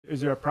is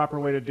there a proper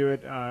way to do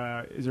it?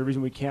 Is there a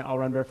reason we can't all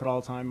run barefoot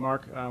all the time?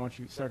 Mark, why don't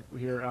you start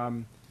here?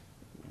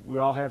 We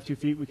all have 2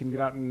 feet. We can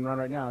get out and run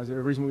right now. Is there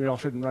a reason we all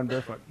shouldn't run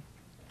barefoot?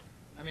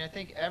 I mean, I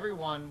think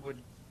everyone would.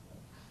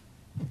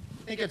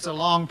 I think it's a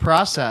long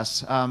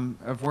process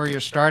of where you're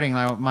starting.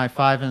 My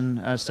 5- and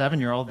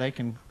 7-year-old, they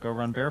can go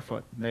run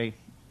barefoot. They've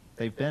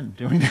been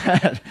doing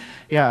that.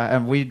 Yeah,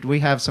 and we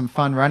have some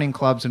fun running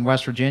clubs in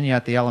West Virginia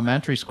at the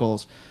elementary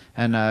schools,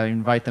 and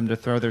invite them to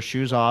throw their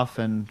shoes off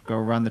and go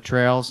run the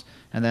trails.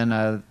 And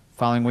then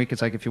following week,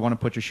 it's like, if you want to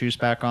put your shoes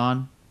back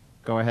on,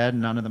 go ahead.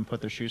 And none of them put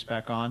their shoes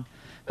back on.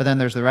 But then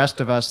there's the rest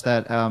of us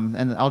that,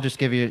 and I'll just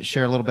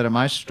share a little bit of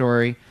my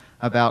story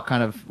about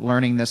kind of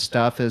learning this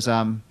stuff. Is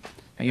I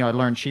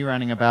learned ski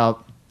running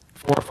about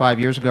 4 or 5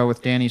 years ago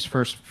with Danny's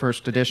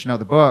first edition of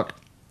the book.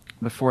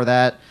 Before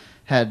that,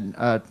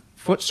 had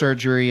foot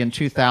surgery in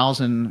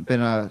 2000,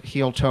 been a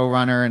heel-toe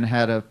runner, and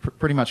had a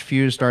pretty much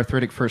fused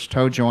arthritic first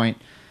toe joint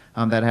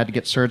that had to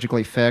get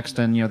surgically fixed.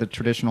 And the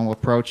traditional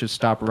approach is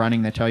stop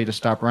running. They tell you to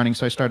stop running.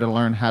 So I started to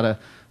learn how to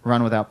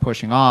run without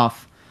pushing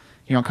off.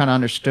 Kind of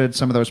understood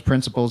some of those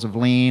principles of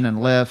lean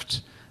and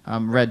lift.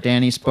 Read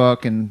Danny's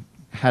book and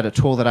had a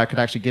tool that I could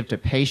actually give to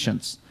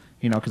patients.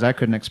 Because I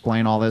couldn't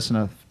explain all this in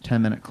a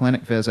 10-minute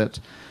clinic visit.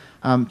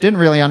 Didn't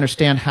really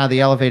understand how the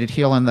elevated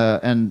heel and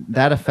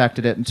that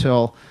affected it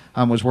until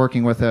was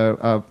working with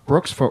a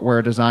Brooks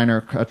footwear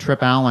designer,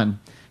 Trip Allen,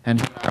 and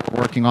he and I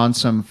were working on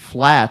some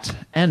flat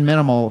and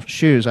minimal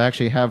shoes. I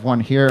actually have one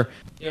here.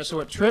 So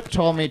what Trip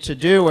told me to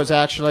do was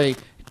actually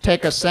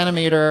take a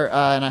centimeter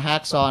and a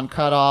hacksaw and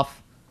cut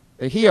off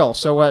the heel.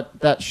 So what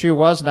that shoe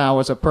was now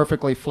was a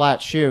perfectly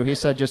flat shoe. He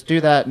said, just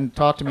do that and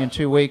talk to me in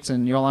 2 weeks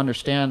and you'll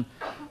understand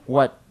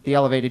what the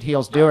elevated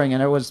heel's doing.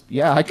 And it was,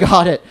 yeah, I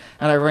got it.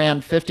 And I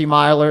ran 50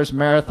 milers,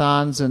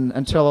 marathons, and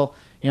until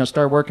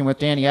started working with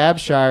Danny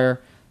Abshire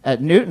at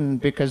Newton,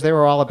 because they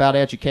were all about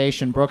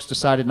education. Brooks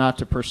decided not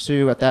to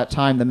pursue at that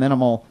time the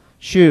minimal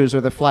shoes or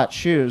the flat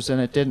shoes,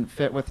 and it didn't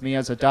fit with me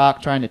as a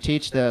doc trying to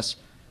teach this.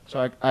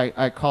 So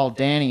I called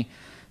Danny.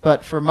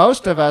 But for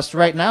most of us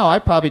right now, I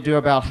probably do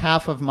about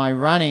half of my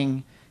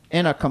running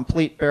in a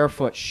complete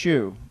barefoot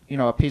shoe,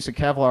 a piece of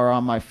Kevlar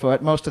on my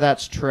foot. Most of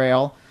that's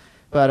trail.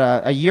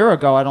 But a year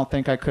ago, I don't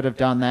think I could have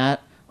done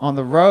that. On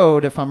the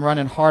road, if I'm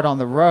running hard on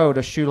the road,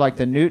 a shoe like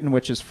the Newton,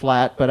 which is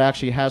flat but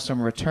actually has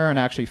some return,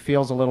 actually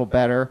feels a little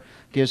better,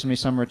 gives me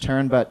some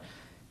return. But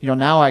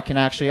now I can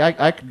actually,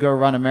 I could go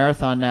run a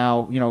marathon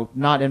now,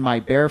 not in my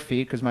bare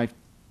feet because my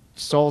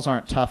soles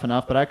aren't tough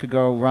enough, but I could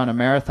go run a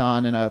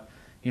marathon in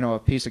a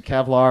piece of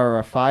Kevlar or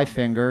a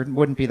 5-finger. It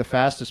wouldn't be the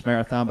fastest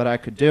marathon, but I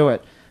could do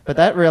it. But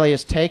that really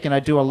is taken.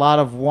 I do a lot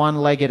of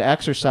one-legged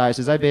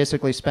exercises. I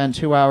basically spend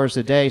 2 hours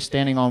a day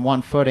standing on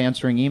one foot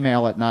answering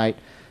email at night,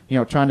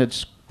 trying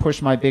to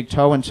push my big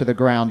toe into the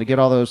ground to get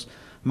all those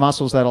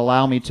muscles that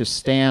allow me to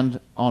stand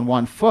on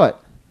one foot,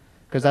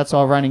 because that's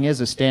all running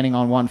is standing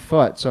on one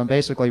foot. So I'm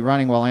basically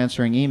running while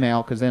answering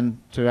email, because then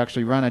to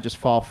actually run, I just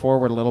fall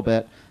forward a little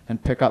bit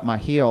and pick up my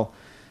heel.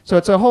 So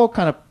it's a whole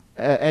kind of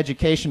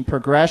education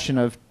progression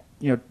of,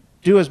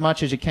 do as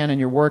much as you can in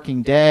your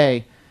working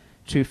day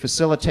to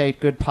facilitate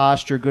good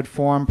posture, good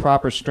form,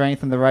 proper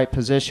strength in the right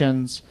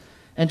positions,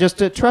 and just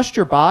to trust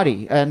your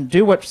body and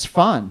do what's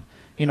fun.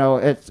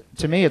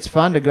 To me, it's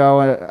fun to go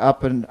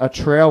up a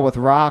trail with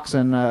rocks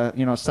and,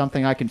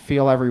 something I can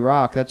feel every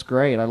rock. That's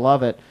great. I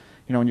love it.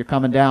 When you're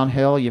coming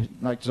downhill,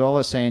 like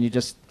Zola's saying, you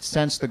just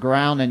sense the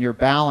ground and you're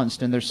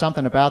balanced. And there's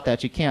something about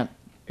that you can't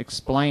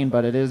explain,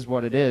 but it is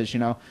what it is.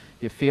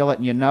 You feel it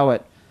and you know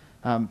it.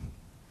 So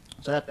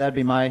that'd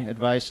be my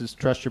advice: is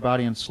trust your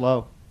body and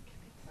slow.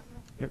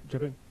 Yep,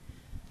 jump in.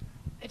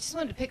 I just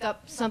wanted to pick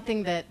up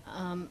something that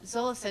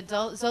Zola said.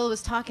 Zola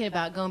was talking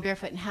about going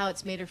barefoot and how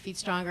it's made her feet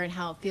stronger and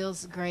how it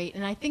feels great.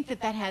 And I think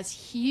that has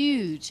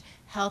huge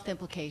health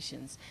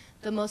implications.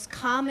 The most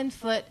common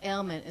foot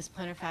ailment is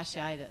plantar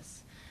fasciitis.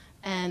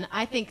 And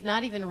I think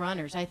not even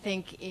runners, I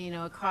think,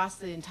 across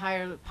the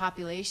entire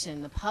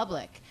population, the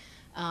public,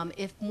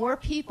 if more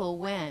people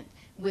went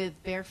with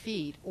bare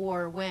feet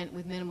or went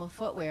with minimal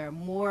footwear,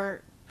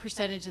 more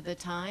percentage of the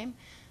time,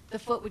 the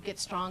foot would get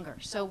stronger.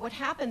 So what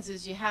happens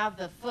is you have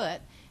the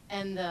foot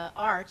and the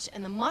arch,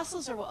 and the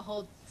muscles are what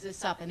holds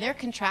this up, and they're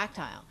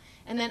contractile.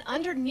 And then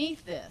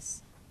underneath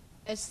this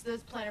is the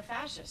plantar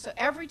fascia. So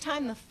every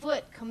time the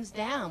foot comes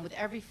down with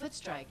every foot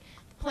strike,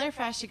 the plantar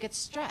fascia gets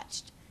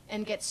stretched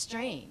and gets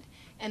strained.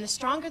 And the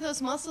stronger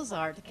those muscles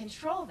are to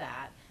control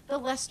that, the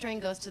less strain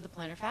goes to the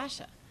plantar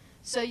fascia.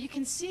 So you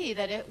can see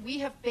that we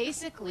have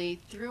basically,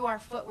 through our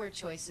footwear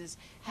choices,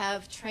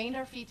 have trained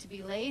our feet to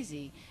be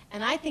lazy.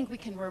 And I think we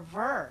can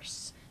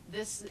reverse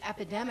this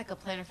epidemic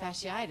of plantar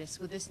fasciitis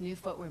with this new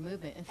footwear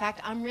movement. In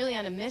fact, I'm really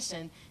on a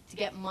mission to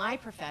get my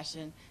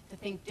profession to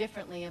think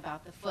differently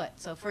about the foot.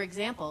 So for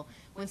example,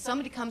 when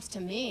somebody comes to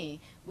me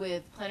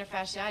with plantar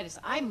fasciitis,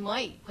 I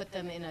might put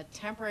them in a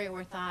temporary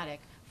orthotic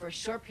for a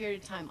short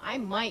period of time. I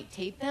might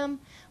tape them,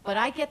 but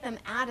I get them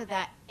out of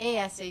that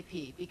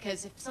ASAP,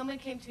 because if someone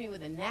came to me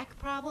with a neck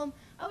problem,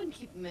 I wouldn't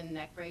keep them in a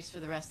neck brace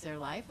for the rest of their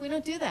life. We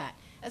don't do that.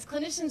 As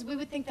clinicians, we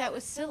would think that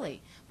was silly.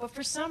 But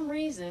for some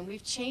reason,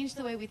 we've changed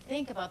the way we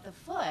think about the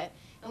foot,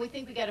 and we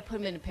think we got to put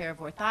them in a pair of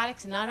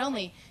orthotics. And not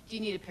only do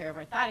you need a pair of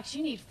orthotics,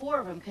 you need 4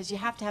 of them, because you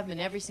have to have them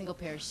in every single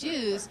pair of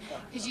shoes,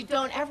 because you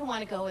don't ever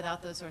want to go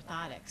without those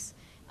orthotics.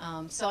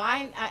 So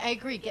I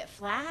agree, get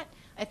flat.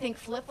 I think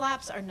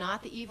flip-flops are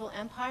not the evil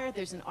empire.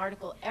 There's an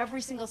article every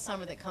single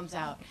summer that comes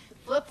out.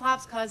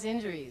 Flip-flops cause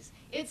injuries.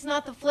 It's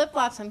not the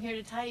flip-flops. I'm here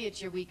to tell you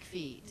it's your weak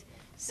feet.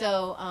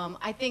 So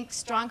I think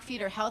strong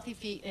feet are healthy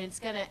feet, and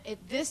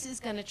this is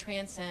going to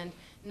transcend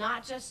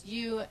not just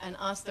you and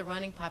us, the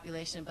running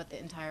population, but the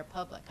entire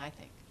public, I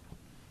think.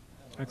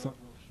 Excellent.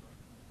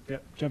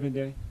 Yep, jump in,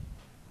 Danny.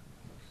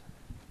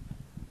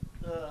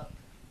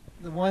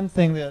 The one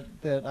thing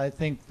that I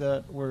think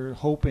that we're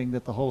hoping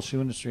that the whole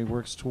shoe industry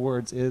works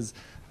towards is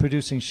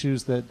producing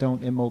shoes that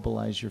don't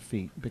immobilize your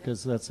feet,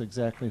 because that's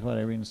exactly what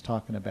Irene was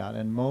talking about.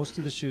 And most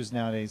of the shoes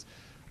nowadays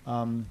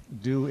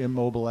do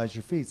immobilize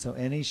your feet. So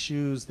any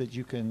shoes that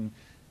you can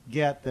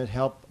get that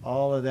help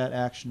all of that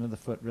action of the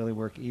foot really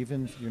work.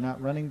 Even if you're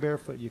not running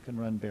barefoot, you can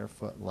run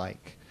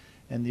barefoot-like.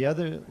 And the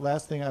other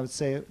last thing I would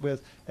say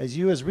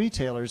as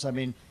retailers, I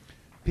mean,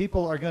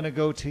 people are going to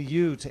go to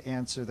you to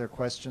answer their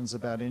questions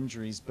about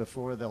injuries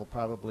before they'll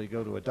probably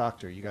go to a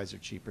doctor. You guys are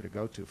cheaper to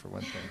go to, for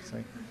one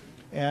thing.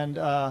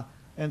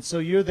 And so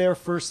you're their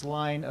first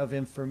line of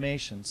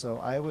information. So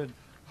I would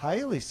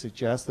highly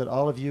suggest that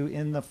all of you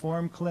in the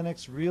form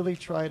clinics really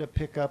try to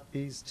pick up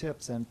these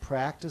tips and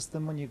practice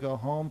them when you go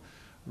home.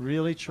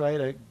 Really try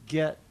to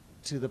get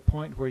to the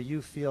point where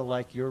you feel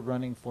like your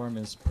running form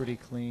is pretty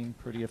clean,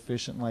 pretty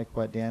efficient, like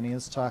what Danny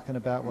is talking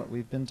about, what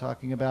we've been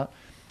talking about,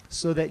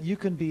 so that you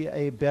can be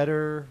a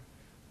better,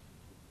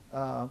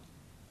 so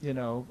you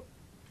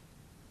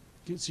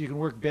can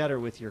work better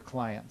with your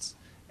clients.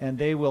 And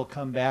they will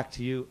come back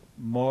to you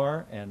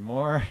more and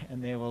more,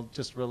 and they will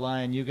just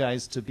rely on you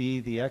guys to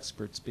be the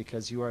experts,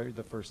 because you are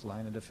the first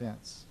line of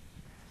defense.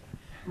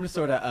 I'm going to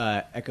sort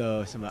of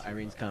echo some of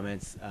Irene's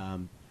comments.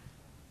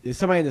 There's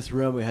somebody in this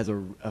room who has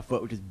a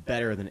foot which is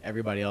better than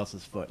everybody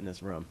else's foot in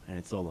this room, and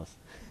it's Zola's.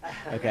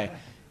 Okay.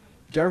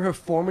 During her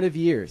formative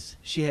years,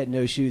 she had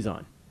no shoes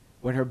on.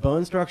 When her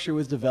bone structure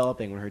was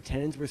developing, when her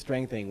tendons were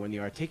strengthening, when the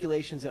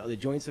articulations of the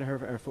joints in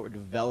her foot were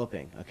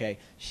developing, okay,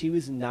 she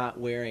was not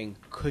wearing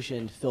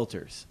cushioned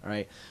filters, all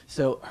right?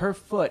 So her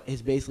foot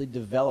has basically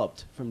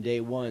developed from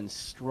day one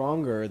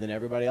stronger than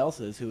everybody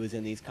else's who was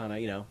in these kind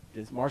of,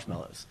 just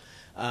marshmallows.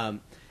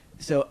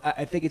 So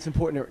I think it's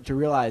important to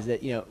realize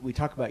that, we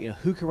talk about,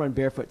 who can run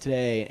barefoot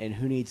today and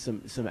who needs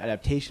some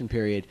adaptation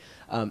period.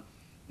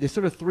 There's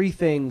sort of 3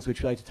 things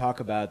which we like to talk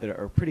about that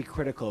are pretty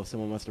critical if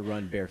someone wants to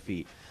run bare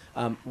feet.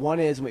 One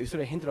is, and we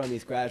sort of hinted on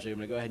these gradually, I'm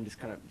going to go ahead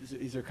and just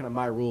these are kind of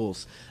my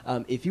rules.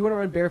 If you want to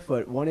run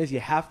barefoot, one is you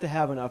have to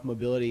have enough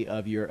mobility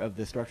of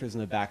the structures in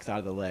the back side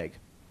of the leg.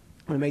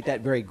 I'm going to make that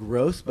very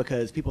gross,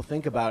 because people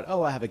think about,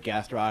 oh, I have a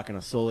gastroc and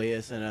a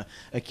soleus and a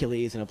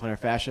Achilles and a plantar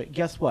fascia.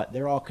 Guess what?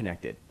 They're all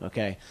connected,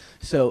 okay?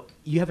 So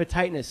you have a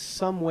tightness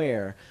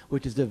somewhere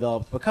which is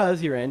developed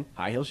because you're in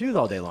high heel shoes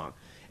all day long.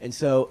 And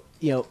so,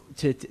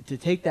 to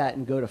take that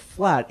and go to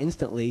flat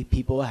instantly,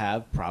 people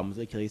have problems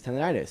with Achilles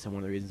tendonitis. And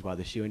one of the reasons why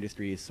the shoe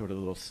industry is sort of a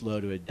little slow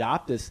to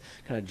adopt this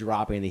kind of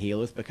dropping the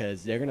heel is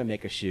because they're going to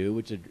make a shoe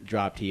which is a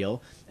dropped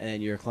heel,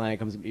 and your client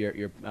comes,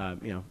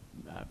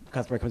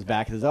 customer comes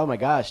back and says, "Oh my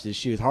gosh, this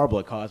shoe is horrible.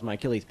 It caused my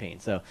Achilles pain."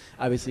 So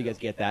obviously you guys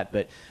get that,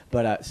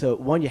 but so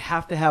one, you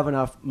have to have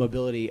enough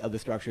mobility of the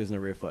structures in the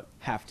rear foot.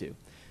 Have to.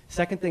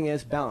 Second thing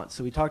is balance.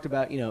 So we talked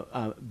about,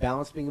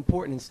 balance being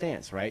important in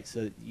stance, right?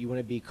 So you want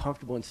to be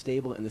comfortable and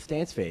stable in the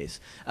stance phase.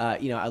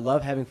 I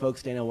love having folks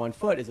stand on one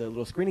foot as a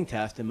little screening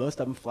test, and most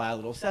of them fly a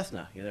little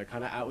Cessna. They're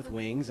kind of out with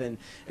wings and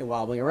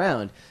wobbling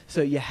around.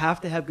 So you have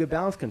to have good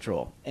balance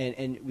control.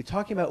 And we're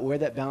talking about where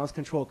that balance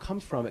control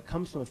comes from. It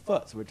comes from the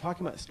foot. So we're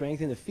talking about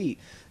strengthening the feet.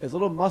 There's a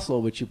little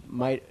muscle, which you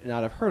might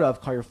not have heard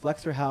of, called your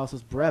flexor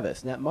hallucis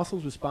brevis. And that muscle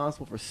is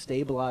responsible for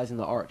stabilizing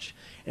the arch.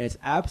 And it's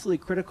absolutely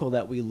critical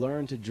that we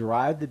learn to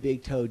drive the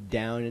big toe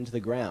down into the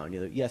ground.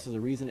 Yes, there's a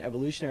reason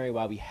evolutionary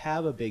why we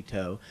have a big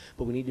toe,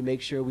 but we need to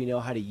make sure we know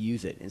how to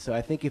use it. And so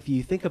I think if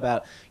you think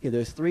about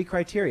those 3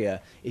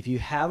 criteria, if you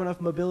have enough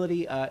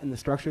mobility in the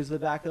structures of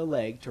the back of the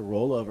leg to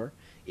roll over,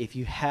 if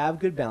you have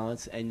good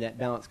balance, and that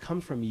balance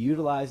comes from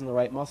utilizing the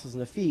right muscles in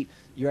the feet,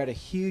 you're at a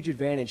huge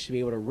advantage to be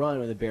able to run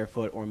with a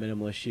barefoot or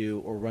minimalist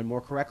shoe or run more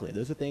correctly.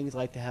 Those are things I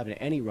like to have in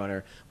any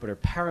runner, but are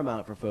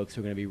paramount for folks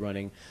who are going to be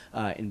running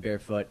in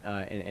barefoot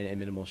and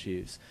minimal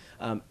shoes.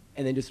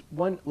 And then just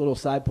one little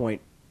side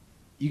point,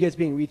 you guys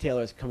being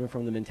retailers coming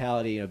from the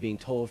mentality, being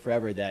told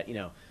forever that,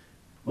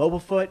 mobile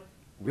foot,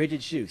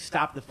 rigid shoe,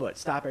 stop the foot,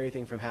 stop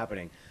everything from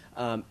happening.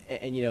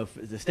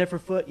 The stiffer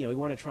foot, we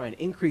want to try and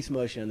increase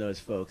motion in those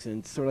folks, and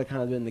it's sort of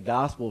kind of been the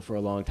gospel for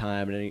a long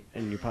time,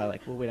 and you're probably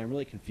like, well, wait, I'm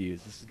really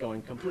confused. This is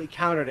going completely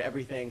counter to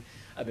everything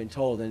I've been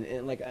told.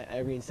 And like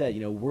Irene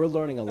said, we're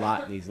learning a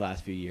lot in these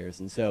last few years,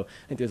 and so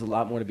I think there's a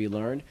lot more to be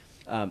learned.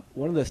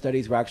 One of the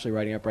studies we're actually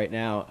writing up right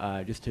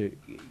now, just to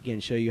again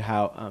show you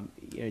how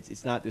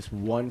it's not this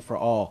one for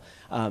all.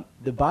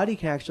 The body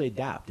can actually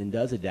adapt and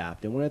does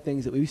adapt. And one of the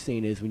things that we've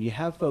seen is when you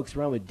have folks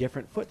around with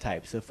different foot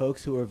types, so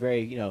folks who are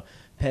very,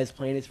 pes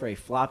planus, very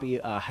floppy,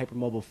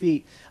 hypermobile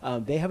feet,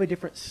 they have a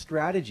different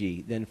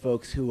strategy than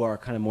folks who are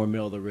kind of more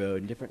middle of the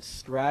road, and different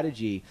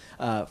strategy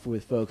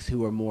with folks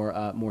who are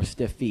more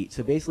stiff feet.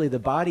 So basically the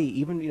body,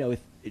 even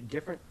with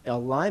different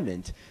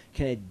alignment,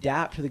 can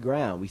adapt to the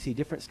ground. We see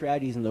different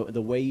strategies in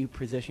the way you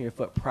position your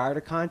foot prior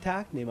to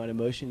contact and the amount of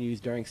motion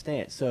used during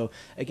stance. So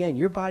again,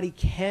 your body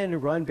can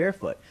run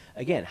barefoot.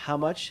 Again, how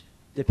much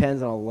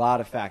depends on a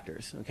lot of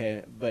factors,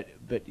 okay? But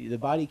the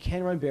body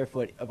can run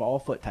barefoot of all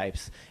foot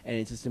types, and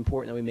it's just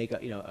important that we make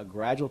a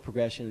gradual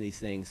progression of these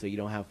things, so you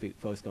don't have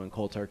folks going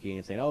cold turkey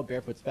and saying, oh,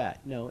 barefoot's bad.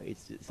 No,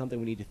 it's something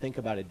we need to think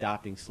about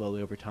adopting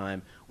slowly over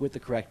time with the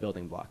correct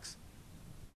building blocks.